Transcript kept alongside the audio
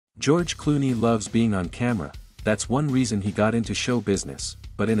George Clooney loves being on camera, that's one reason he got into show business,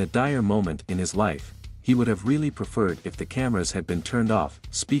 but in a dire moment in his life, he would have really preferred if the cameras had been turned off.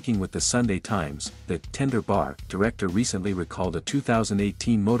 Speaking with the Sunday Times, the Tender Bar director recently recalled a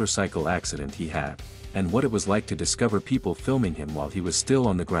 2018 motorcycle accident he had, and what it was like to discover people filming him while he was still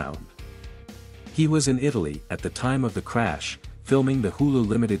on the ground. He was in Italy at the time of the crash, filming the Hulu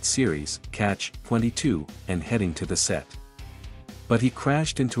limited series, Catch 22, and heading to the set. But he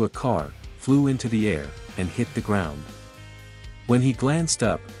crashed into a car, flew into the air, and hit the ground. When he glanced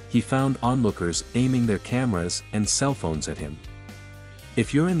up, he found onlookers aiming their cameras and cell phones at him.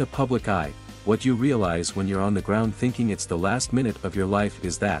 If you're in the public eye, what you realize when you're on the ground thinking it's the last minute of your life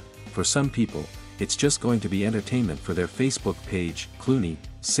is that, for some people, it's just going to be entertainment for their Facebook page, Clooney,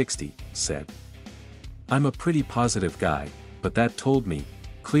 60, said. I'm a pretty positive guy, but that told me,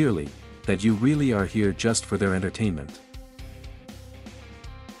 clearly, that you really are here just for their entertainment.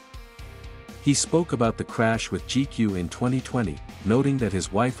 He spoke about the crash with GQ in 2020, noting that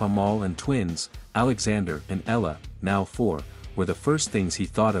his wife Amal and twins, Alexander and Ella, now 4, were the first things he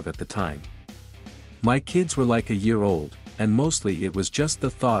thought of at the time. My kids were like a year old, and mostly it was just the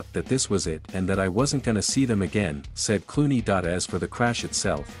thought that this was it and that I wasn't gonna see them again, said Clooney. As for the crash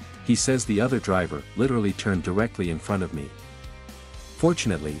itself, he says the other driver literally turned directly in front of me.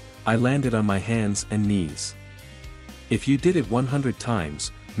 Fortunately, I landed on my hands and knees. If you did it 100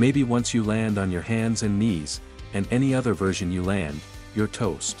 times, maybe once you land on your hands and knees, and any other version you land, you're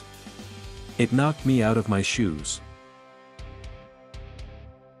toast. It knocked me out of my shoes.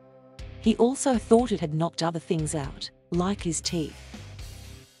 He also thought it had knocked other things out, like his teeth.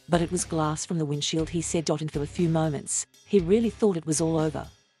 But it was glass from the windshield, he said. In for a few moments, he really thought it was all over.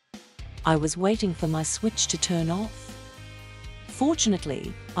 I was waiting for my switch to turn off.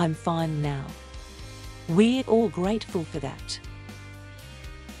 Fortunately, I'm fine now. We're all grateful for that.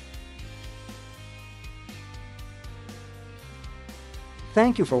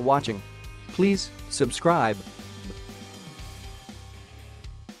 Thank you for watching. Please subscribe